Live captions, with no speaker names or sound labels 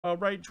All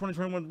right,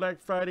 2021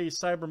 Black Friday,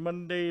 Cyber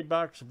Monday,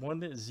 box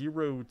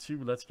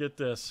 102. Let's get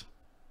this.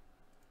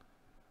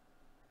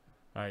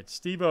 All right,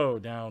 Steve-O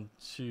down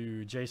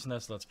to Jason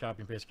S. Let's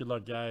copy and paste. Good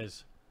luck,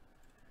 guys.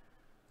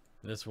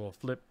 This will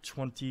flip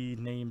 20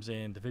 names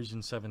and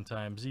division 7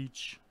 times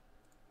each.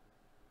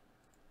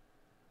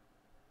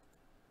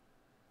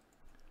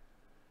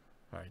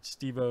 All right,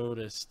 Steve-O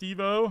to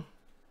Steve-O.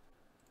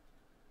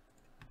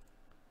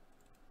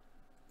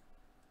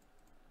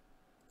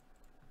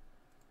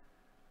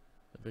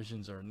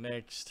 Divisions are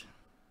next.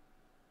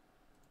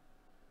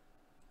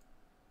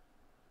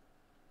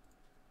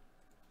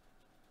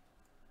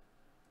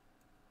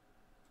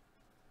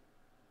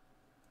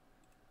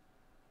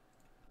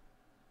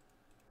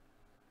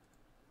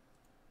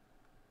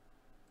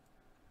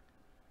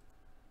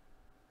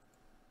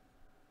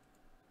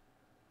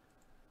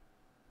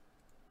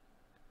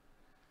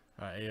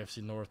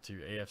 AFC North to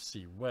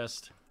AFC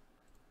West.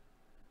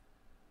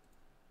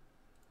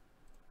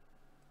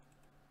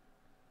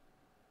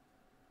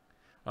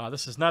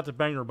 This is not the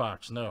banger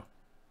box, no.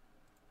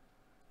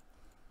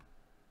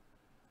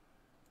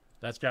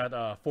 That's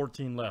got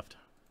 14 left.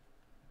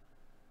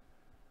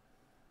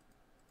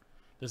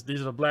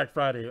 These are the Black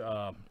Friday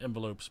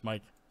envelopes,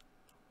 Mike.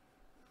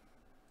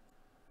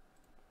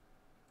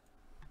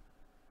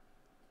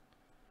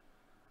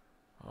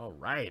 All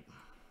right.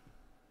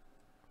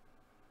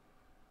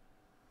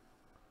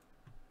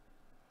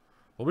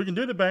 Well, we can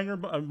do the banger.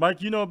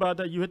 Mike, you know about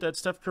that. You hit that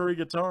Steph Curry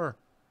guitar.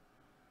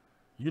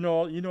 You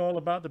know all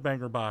about the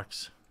banger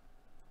box.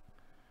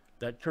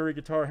 That Curry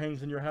guitar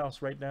hangs in your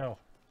house right now.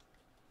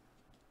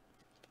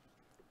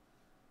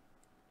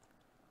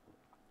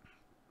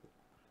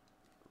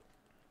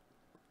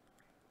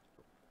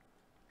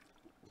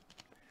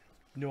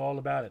 You know all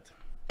about it.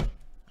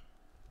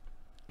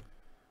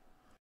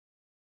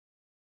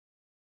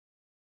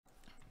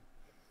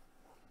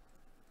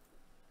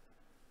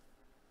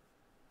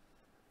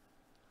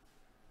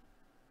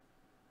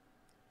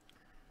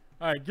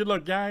 All right, good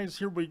luck, guys.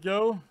 Here we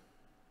go.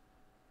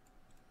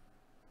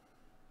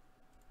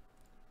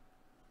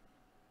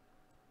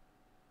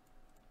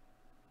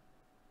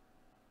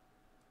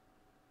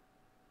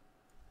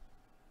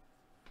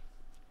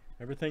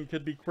 Everything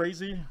could be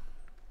crazy.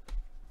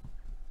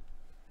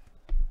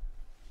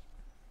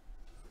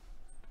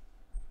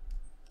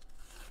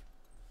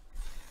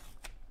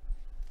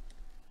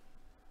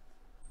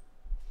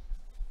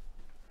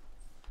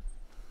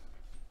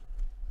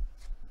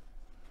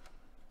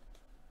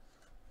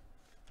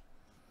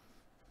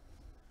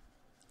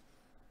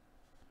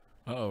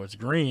 Uh-oh, it's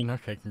green.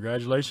 Okay,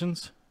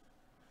 congratulations.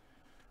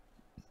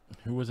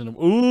 Who was in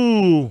the...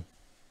 Ooh!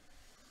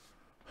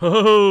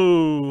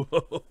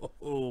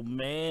 Oh,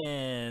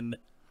 man.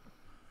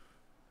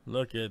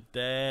 Look at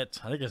that.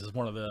 I think this is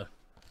one of the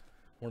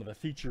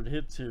featured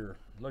hits here.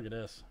 Look at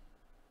this.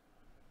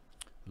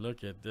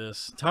 Look at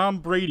this. Tom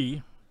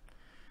Brady.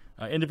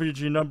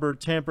 Individually numbered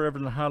Tampa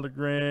Everton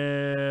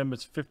hologram.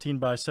 It's 15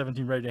 by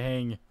 17, ready to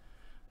hang.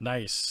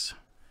 Nice.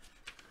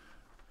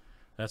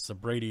 That's the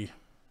Brady.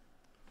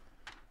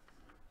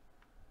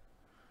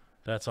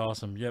 That's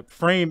awesome. Yep,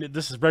 frame.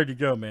 This is ready to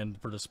go, man,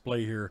 for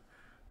display here.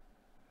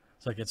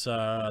 It's like it's they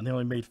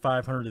only made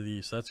 500 of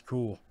these. That's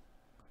cool.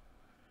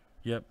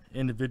 Yep,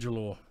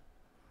 individual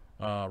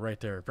right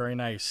there. Very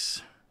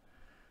nice.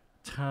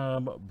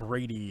 Tom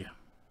Brady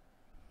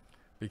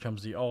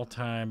becomes the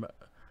all-time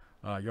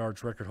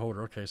yards record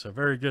holder. Okay, so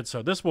very good.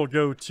 So this will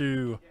go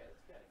to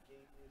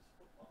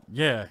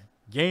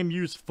game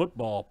used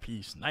football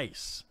piece.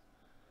 Nice.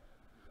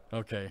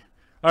 Okay.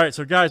 All right,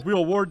 so guys, we'll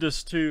award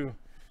this to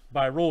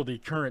by rule the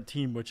current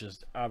team, which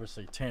is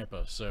obviously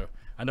Tampa. So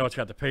I know it's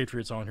got the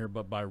Patriots on here,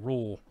 but by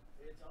rule,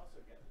 it's also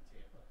got the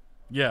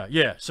Tampa.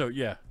 Yeah. So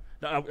yeah,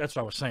 that's what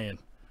I was saying.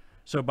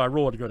 So by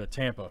rule, to go to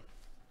Tampa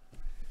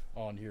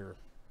on here.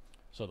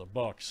 So the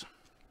Bucks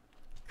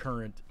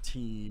current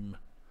team.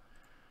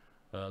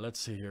 Let's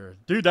see here,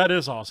 dude. That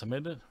is awesome,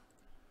 isn't it?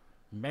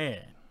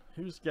 Man,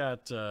 who's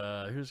got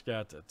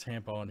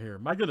Tampa on here?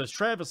 My goodness,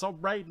 Travis. All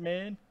right,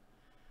 man.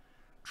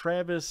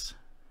 Travis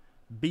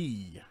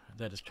B.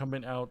 That is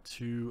coming out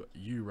to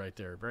you right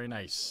there. Very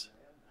nice.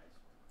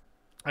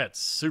 That's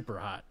super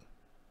hot.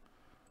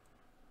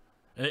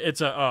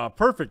 It's a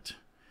perfect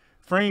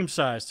frame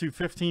size too,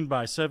 15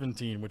 by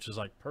 17, which is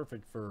like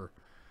perfect for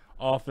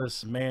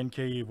office, man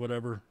cave,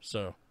 whatever.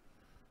 So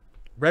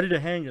ready to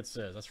hang, it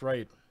says. That's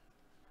right.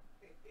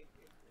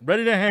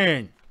 Ready to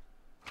hang.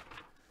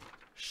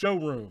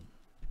 Showroom.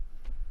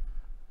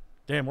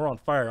 Damn, we're on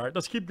fire. All right,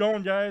 let's keep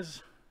going,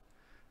 guys.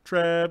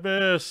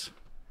 Travis.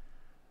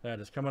 That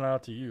is coming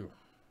out to you.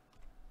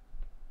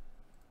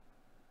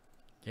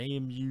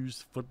 Game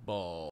used football.